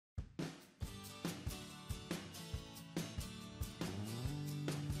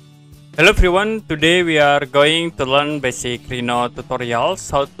Hello everyone, today we are going to learn basic Rhino tutorials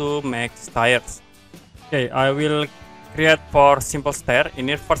how to make stairs. Okay, I will create 4 simple stairs. In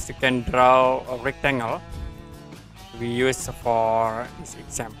it first you can draw a rectangle. We use for this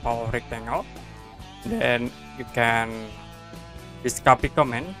example rectangle. Then you can use copy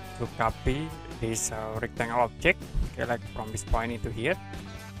command to copy this rectangle object. Okay, like from this point into here.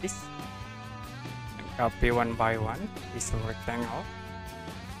 This and copy one by one this rectangle.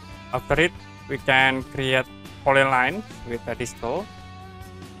 After it, we can create polyline with this tool.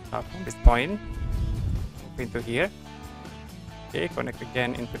 From this point into here. Okay, connect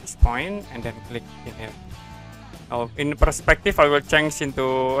again into this point and then click in here. Now, in perspective, I will change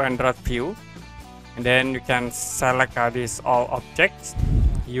into Android view, and then you can select these all objects.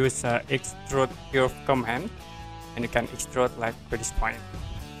 Use extrude curve command, and you can extrude like to this point.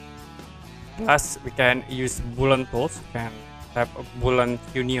 Plus, we can use boolean tools. You can tap boolean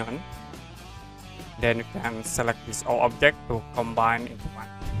union, then you can select this all object to combine into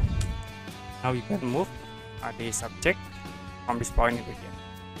one. Now you can move this object from this point into here.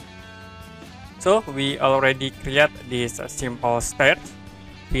 So we already create this simple stairs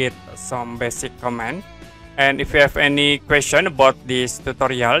with some basic command, and if you have any question about this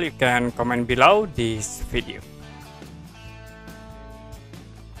tutorial, you can comment below this video.